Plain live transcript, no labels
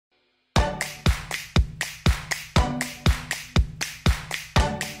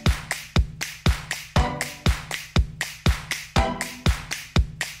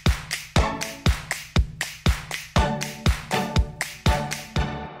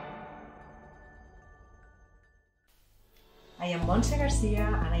I am Montse Garcia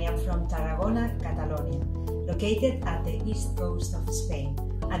and I am from Tarragona, Catalonia, located at the east coast of Spain,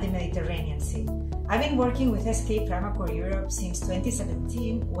 at the Mediterranean Sea. I've been working with SK Primacor Europe since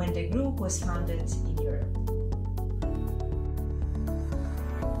 2017 when the group was founded in Europe.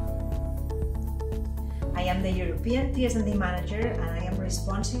 I am the European TS&D Manager and I am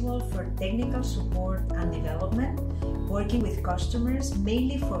responsible for technical support and development, working with customers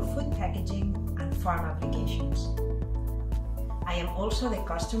mainly for food packaging and farm applications. I am also the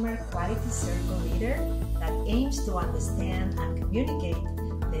Customer Quality Circle Leader that aims to understand and communicate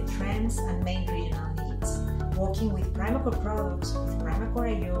the trends and main regional needs. Working with Primacor products, with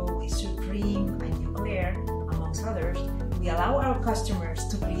Primacor IO, with Supreme and Nuclear, amongst others, we allow our customers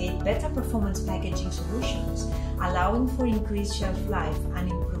to create better performance packaging solutions, allowing for increased shelf life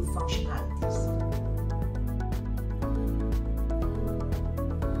and improved functionalities.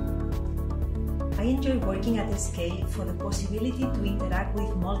 I enjoy working at SK for the possibility to interact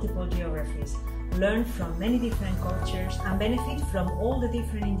with multiple geographies, learn from many different cultures, and benefit from all the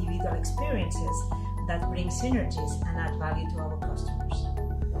different individual experiences that bring synergies and add value to our customers.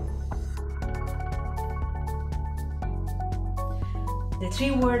 The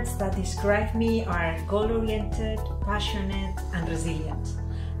three words that describe me are goal-oriented, passionate, and resilient.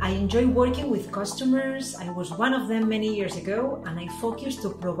 I enjoy working with customers. I was one of them many years ago, and I focus to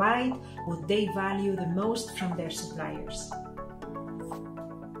provide what they value the most from their suppliers.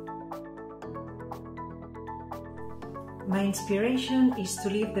 My inspiration is to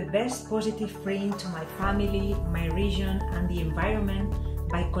leave the best positive print to my family, my region, and the environment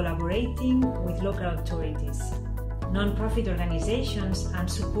by collaborating with local authorities, non-profit organizations, and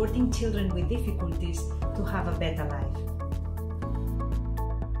supporting children with difficulties to have a better life.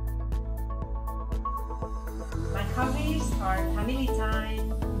 My hobbies are family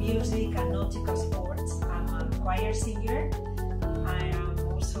time, music, and nautical sports. I'm a choir singer. I am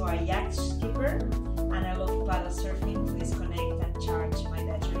also a yacht skipper, and I love paddle surfing to disconnect and charge my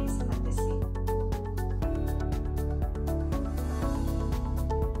batteries at the sea.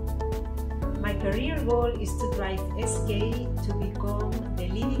 My career goal is to drive SK to become the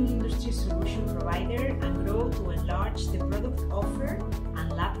leading industry solution provider and grow to enlarge the product offer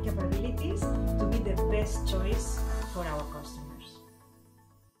and lab capabilities to be the best choice for our customers.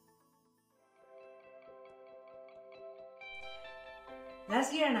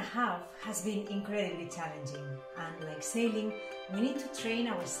 Last year and a half has been incredibly challenging, and like sailing, we need to train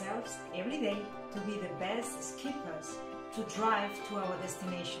ourselves every day to be the best skippers to drive to our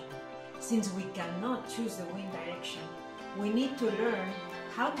destination. Since we cannot choose the wind direction, we need to learn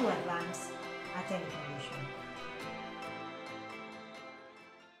how to advance at any condition.